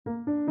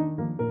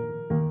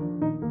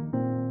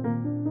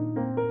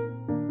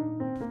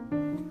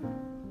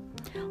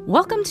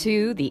Welcome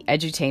to the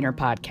Edutainer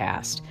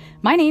Podcast.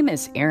 My name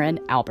is Erin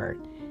Albert.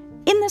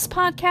 In this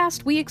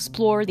podcast, we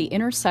explore the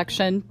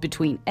intersection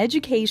between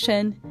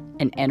education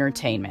and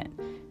entertainment.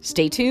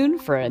 Stay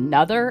tuned for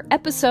another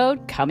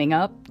episode coming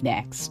up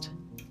next.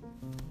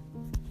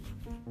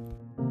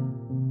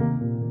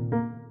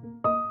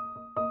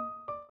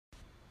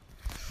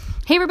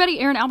 Hey everybody,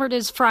 Erin Albert.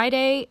 Is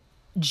Friday,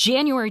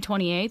 January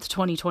 28th,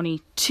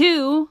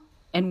 2022.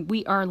 And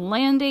we are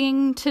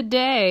landing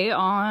today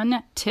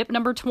on tip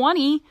number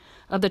 20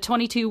 of the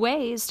 22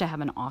 ways to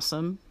have an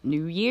awesome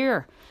new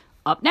year.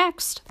 Up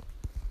next.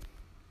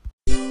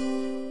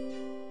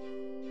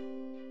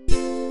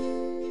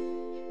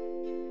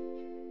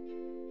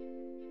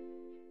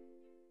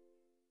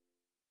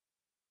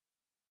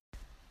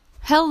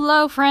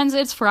 Hello, friends.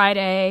 It's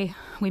Friday.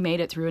 We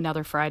made it through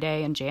another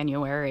Friday in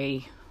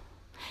January.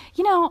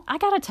 You know, I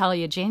gotta tell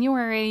you,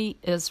 January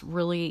is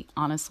really,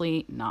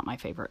 honestly, not my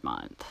favorite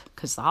month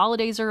because the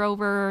holidays are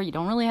over. You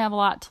don't really have a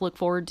lot to look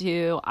forward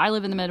to. I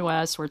live in the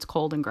Midwest where it's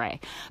cold and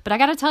gray. But I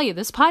gotta tell you,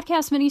 this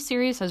podcast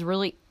mini-series has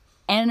really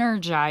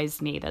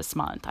energized me this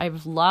month.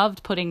 I've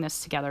loved putting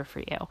this together for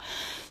you.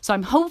 So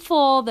I'm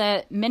hopeful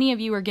that many of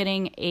you are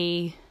getting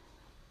a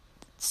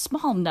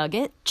small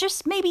nugget,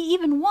 just maybe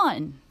even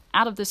one,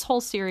 out of this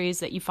whole series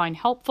that you find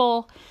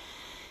helpful.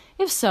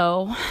 If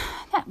so,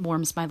 that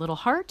warms my little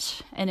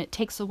heart, and it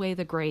takes away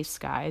the gray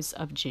skies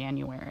of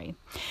January.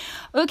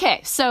 Okay,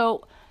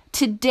 so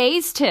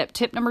today's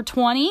tip number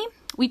 20,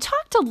 we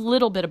talked a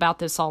little bit about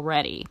this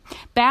already.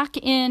 Back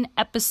in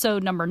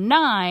episode number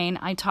 9,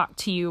 I talked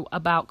to you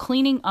about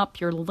cleaning up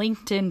your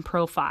LinkedIn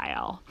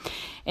profile.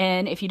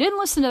 And if you didn't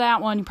listen to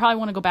that one, you probably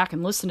want to go back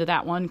and listen to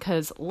that one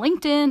because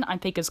LinkedIn, I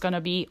think, is going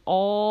to be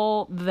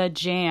all the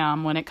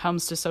jam when it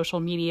comes to social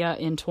media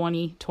in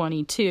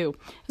 2022,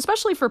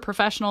 especially for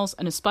professionals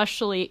and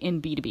especially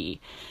in B2B.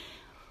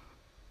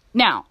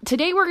 Now,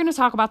 today we're going to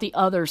talk about the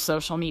other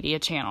social media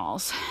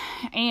channels.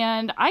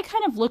 And I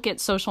kind of look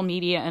at social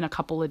media in a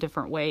couple of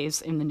different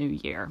ways in the new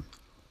year.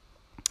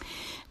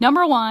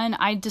 Number one,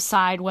 I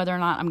decide whether or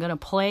not I'm going to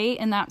play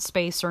in that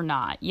space or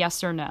not,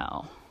 yes or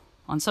no,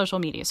 on social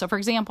media. So, for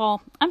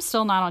example, I'm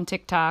still not on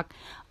TikTok.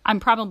 I'm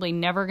probably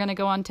never going to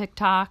go on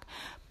TikTok.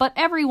 But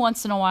every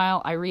once in a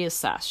while, I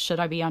reassess, should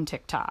I be on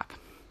TikTok?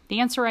 The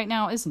answer right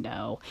now is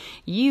no.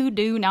 You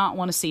do not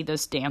want to see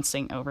this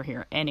dancing over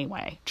here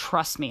anyway.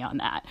 Trust me on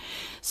that.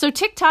 So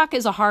TikTok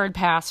is a hard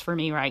pass for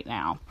me right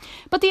now.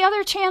 But the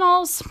other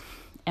channels,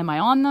 am I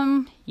on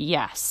them?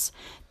 Yes.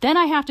 Then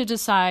I have to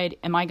decide,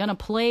 am I going to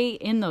play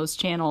in those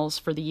channels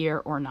for the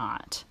year or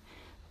not?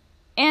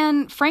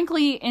 And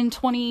frankly, in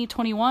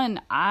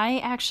 2021, I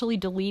actually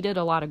deleted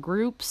a lot of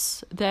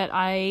groups that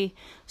I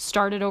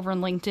started over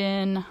on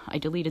LinkedIn. I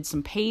deleted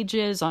some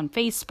pages on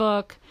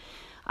Facebook.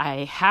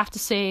 I have to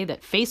say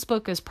that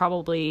Facebook is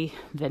probably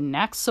the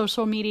next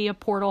social media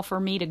portal for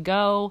me to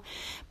go,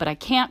 but I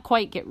can't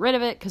quite get rid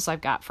of it because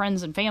I've got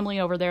friends and family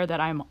over there that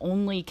I'm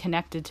only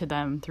connected to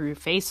them through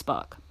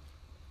Facebook.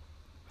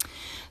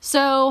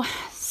 So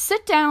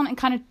sit down and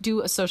kind of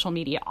do a social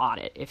media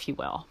audit, if you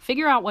will.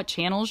 Figure out what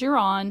channels you're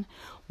on,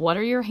 what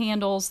are your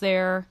handles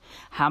there,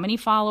 how many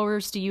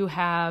followers do you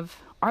have.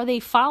 Are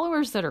they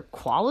followers that are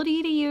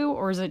quality to you,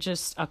 or is it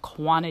just a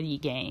quantity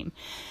game?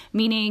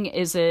 Meaning,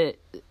 is it,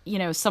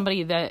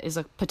 somebody that is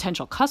a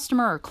potential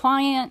customer or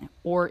client,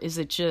 or is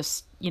it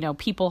just,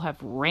 people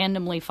have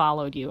randomly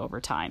followed you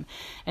over time?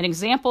 An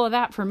example of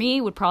that for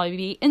me would probably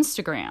be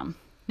Instagram.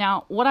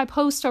 Now, what I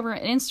post over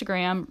on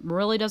Instagram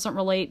really doesn't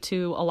relate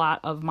to a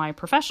lot of my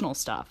professional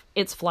stuff.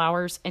 It's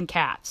flowers and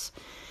cats.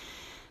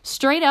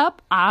 Straight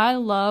up, I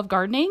love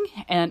gardening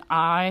and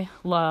I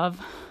love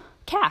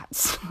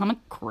cats. I'm a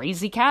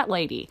crazy cat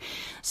lady.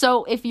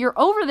 So if you're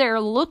over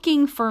there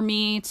looking for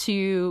me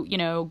to,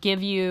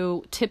 give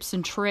you tips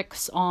and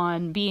tricks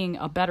on being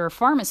a better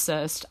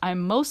pharmacist, I'm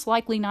most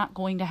likely not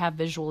going to have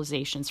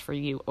visualizations for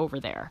you over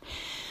there.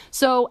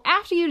 So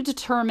after you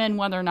determine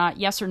whether or not,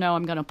 yes or no,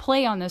 I'm going to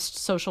play on this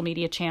social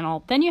media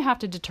channel, then you have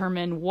to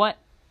determine what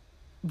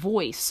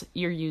voice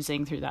you're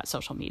using through that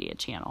social media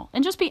channel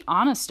and just be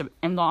honest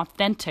and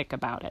authentic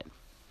about it.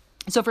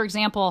 So for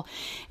example,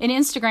 in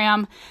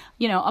Instagram,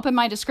 up in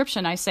my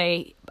description, I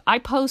say, I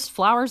post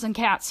flowers and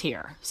cats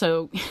here.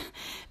 So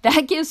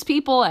that gives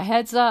people a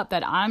heads up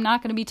that I'm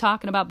not going to be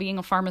talking about being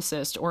a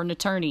pharmacist or an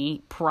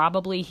attorney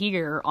probably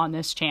here on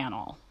this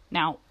channel.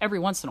 Now, every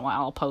once in a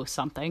while I'll post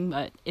something,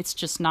 but it's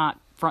just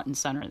not front and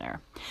center there.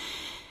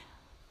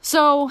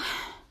 So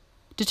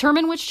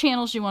determine which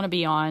channels you want to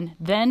be on,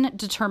 then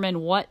determine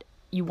what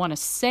you want to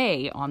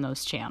say on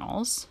those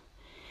channels,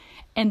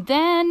 and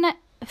then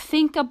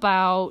think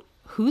about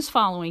who's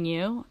following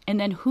you, and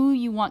then who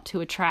you want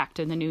to attract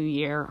in the new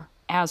year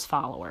as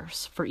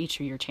followers for each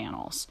of your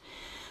channels.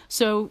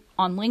 So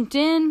on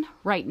LinkedIn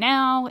right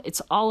now,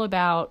 it's all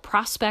about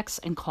prospects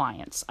and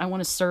clients. I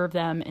want to serve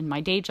them in my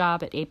day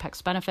job at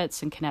Apex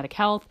Benefits and Kinetic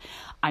Health.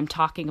 I'm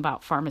talking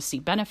about pharmacy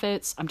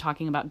benefits. I'm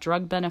talking about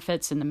drug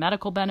benefits and the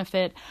medical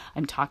benefit.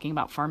 I'm talking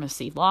about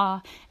pharmacy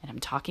law, and I'm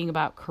talking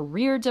about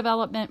career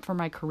development for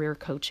my career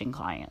coaching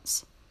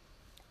clients.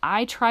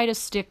 I try to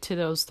stick to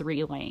those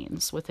 3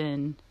 lanes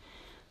within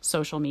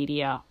social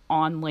media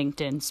on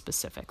LinkedIn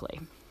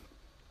specifically.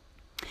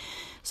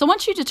 So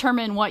once you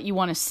determine what you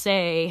want to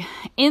say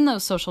in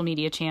those social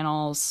media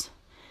channels,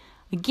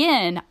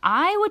 again,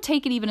 I would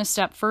take it even a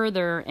step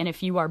further. And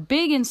if you are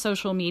big in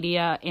social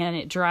media and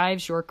it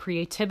drives your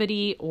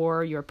creativity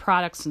or your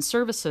products and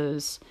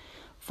services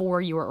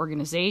for your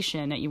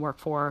organization that you work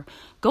for,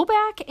 go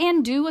back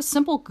and do a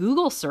simple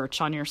Google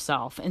search on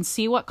yourself and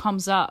see what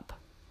comes up.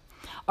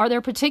 Are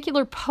there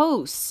particular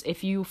posts,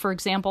 if you, for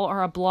example,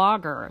 are a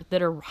blogger,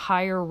 that are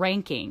higher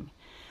ranking?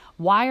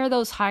 Why are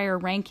those higher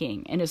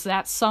ranking? And is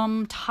that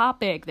some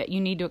topic that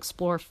you need to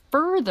explore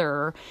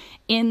further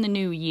in the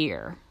new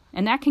year?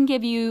 And that can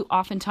give you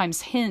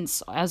oftentimes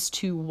hints as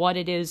to what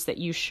it is that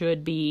you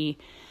should be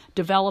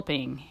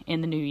developing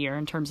in the new year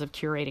in terms of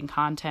curating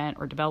content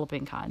or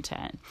developing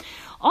content.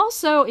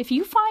 Also, if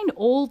you find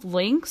old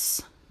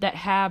links that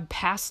have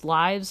past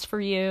lives for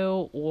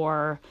you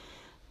or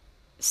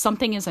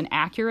something isn't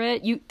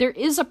accurate, there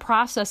is a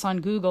process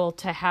on Google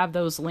to have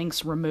those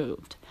links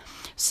removed.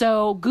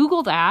 So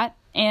Google that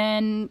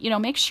and,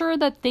 make sure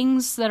that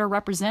things that are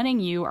representing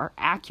you are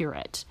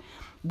accurate.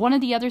 One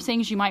of the other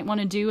things you might want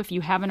to do if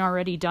you haven't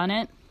already done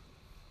it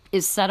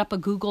is set up a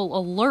Google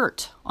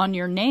alert on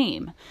your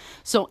name.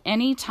 So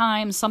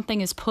anytime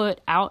something is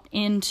put out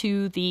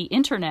into the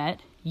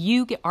internet,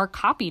 you are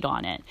copied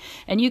on it.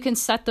 And you can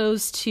set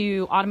those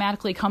to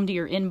automatically come to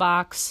your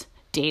inbox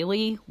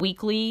daily,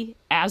 weekly,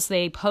 as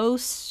they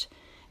post,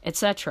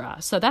 etc.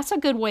 So that's a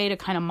good way to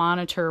kind of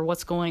monitor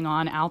what's going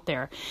on out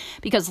there.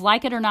 Because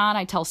like it or not,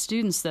 I tell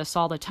students this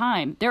all the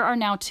time, there are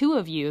now 2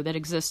 of you that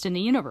exist in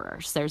the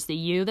universe. There's the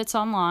you that's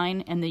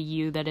online and the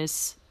you that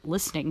is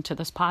listening to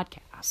this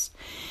podcast.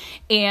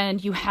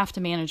 And you have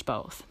to manage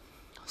both.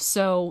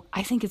 So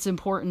I think it's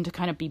important to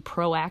kind of be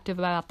proactive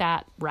about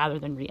that rather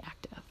than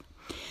reactive.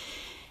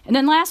 And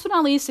then last but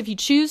not least, if you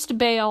choose to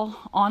bail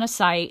on a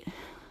site,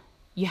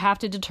 you have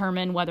to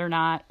determine whether or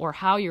not or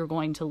how you're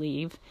going to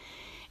leave.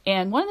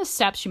 And one of the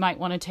steps you might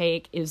want to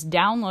take is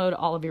download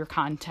all of your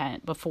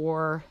content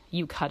before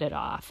you cut it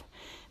off,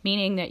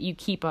 meaning that you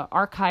keep an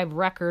archive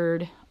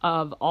record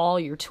of all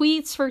your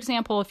tweets, for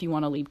example, if you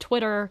want to leave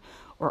Twitter,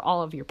 or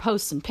all of your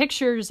posts and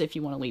pictures if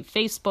you want to leave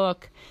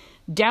Facebook.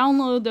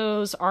 Download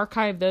those,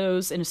 archive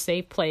those in a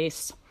safe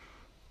place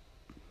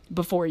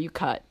before you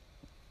cut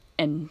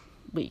and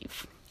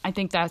leave. I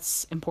think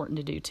that's important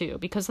to do too,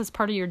 because that's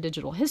part of your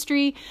digital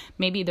history.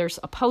 Maybe there's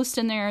a post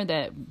in there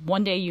that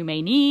one day you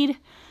may need,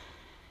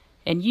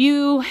 and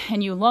you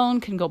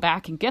alone can go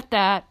back and get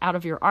that out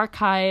of your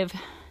archive,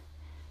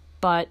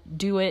 but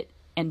do it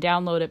and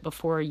download it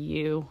before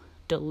you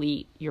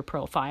delete your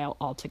profile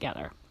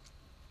altogether.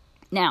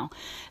 Now,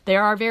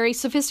 there are very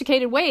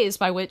sophisticated ways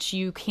by which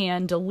you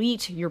can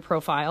delete your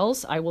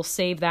profiles. I will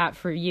save that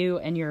for you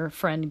and your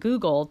friend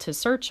Google to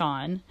search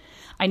on.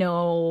 I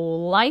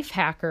know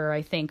Lifehacker,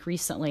 I think,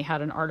 recently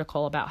had an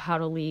article about how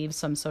to leave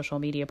some social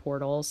media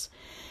portals.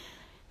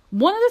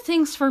 One of the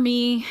things for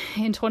me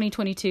in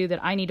 2022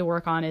 that I need to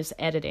work on is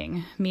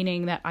editing,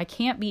 meaning that I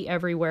can't be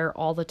everywhere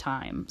all the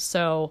time.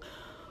 So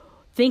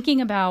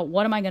thinking about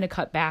what am I going to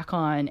cut back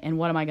on and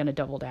what am I going to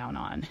double down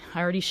on.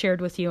 I already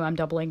shared with you I'm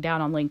doubling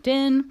down on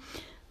LinkedIn.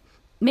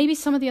 Maybe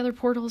some of the other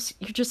portals,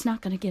 you're just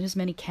not going to get as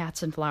many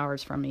cats and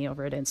flowers from me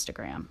over at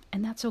Instagram.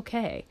 And that's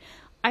okay.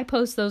 I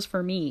post those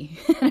for me.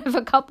 And if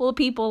a couple of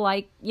people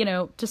like,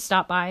 to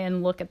stop by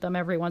and look at them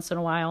every once in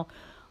a while,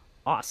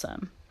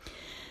 awesome.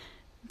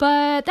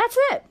 But that's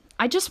it.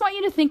 I just want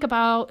you to think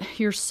about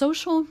your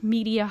social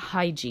media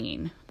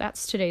hygiene.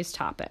 That's today's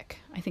topic.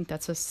 I think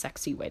that's a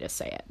sexy way to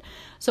say it.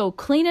 So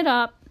clean it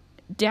up,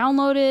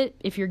 download it.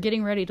 If you're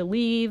getting ready to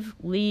leave,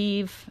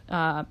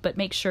 but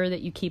make sure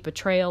that you keep a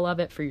trail of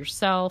it for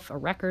yourself, a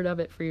record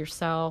of it for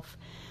yourself.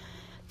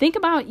 Think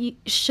about,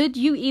 should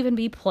you even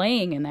be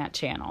playing in that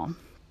channel?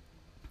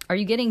 Are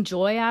you getting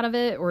joy out of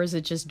it, or is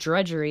it just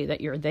drudgery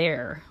that you're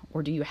there?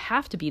 Or do you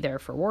have to be there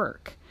for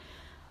work?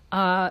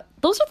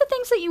 Those are the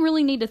things that you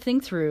really need to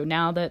think through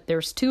now that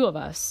there's 2 of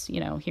us,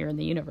 here in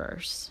the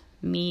universe.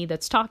 Me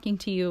that's talking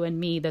to you and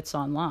me that's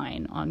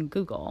online on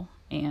Google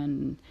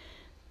and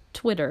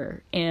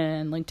Twitter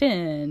and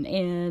LinkedIn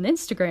and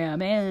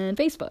Instagram and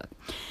Facebook.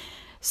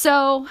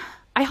 So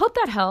I hope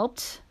that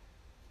helped.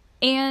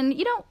 And,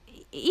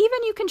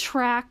 even you can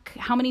track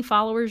how many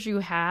followers you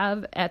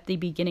have at the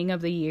beginning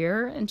of the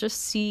year and just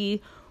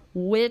see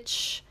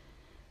which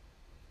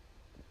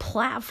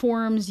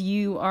platforms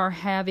you are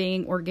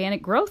having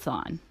organic growth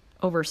on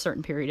over a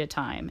certain period of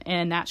time.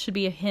 And that should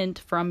be a hint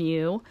from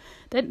you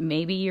that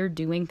maybe you're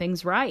doing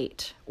things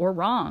right or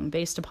wrong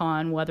based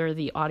upon whether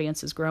the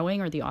audience is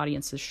growing or the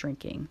audience is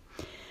shrinking.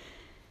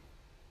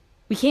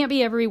 We can't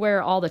be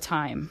everywhere all the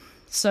time.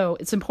 So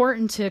it's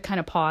important to kind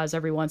of pause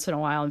every once in a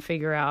while and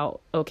figure out,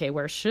 okay,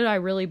 where should I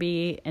really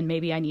be? And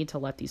maybe I need to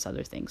let these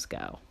other things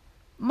go.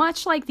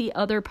 Much like the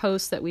other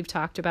posts that we've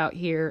talked about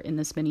here in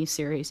this mini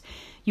series,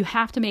 you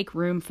have to make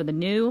room for the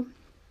new,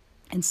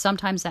 and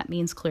sometimes that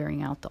means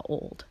clearing out the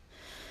old.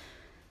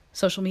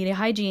 Social media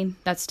hygiene.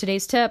 That's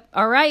today's tip.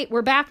 All right,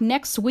 we're back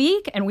next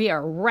week, and we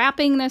are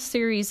wrapping this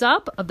series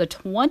up of the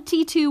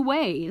 22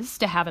 ways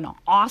to have an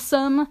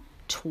awesome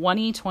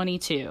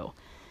 2022.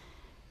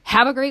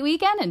 Have a great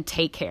weekend and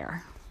take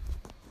care.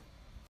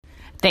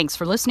 Thanks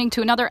for listening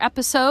to another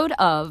episode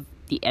of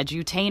The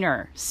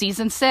Edutainer,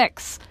 Season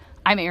 6.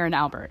 I'm Erin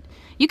Albert.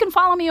 You can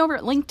follow me over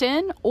at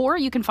LinkedIn, or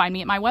you can find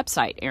me at my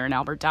website,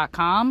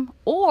 erinalbert.com.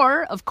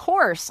 Or, of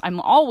course, I'm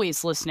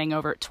always listening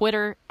over at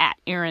Twitter at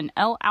Erin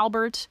L.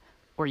 Albert,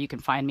 or you can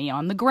find me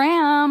on the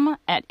gram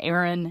at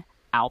Erin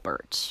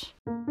Albert.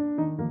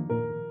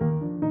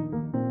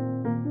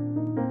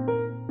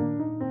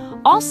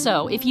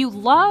 Also, if you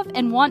love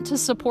and want to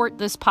support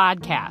this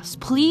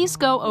podcast, please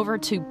go over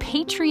to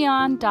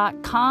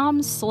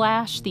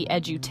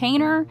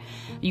patreon.com/theedutainer.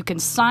 You can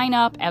sign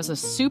up as a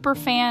super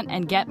fan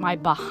and get my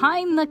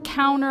behind the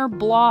counter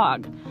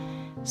blog,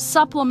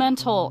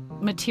 supplemental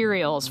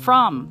materials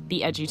from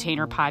the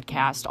Edutainer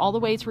podcast, all the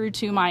way through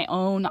to my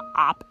own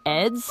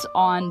op-eds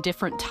on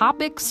different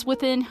topics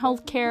within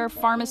healthcare,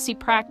 pharmacy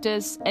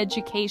practice,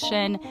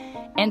 education,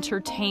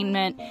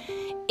 entertainment.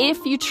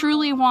 If you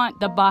truly want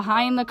the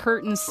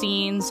behind-the-curtain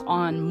scenes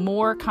on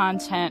more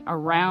content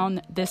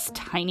around this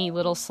tiny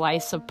little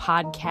slice of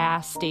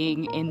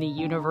podcasting in the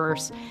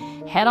universe,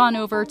 head on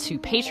over to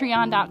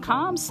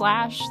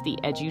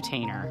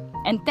patreon.com/theedutainer.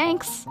 And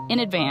thanks in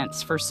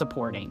advance for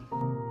supporting.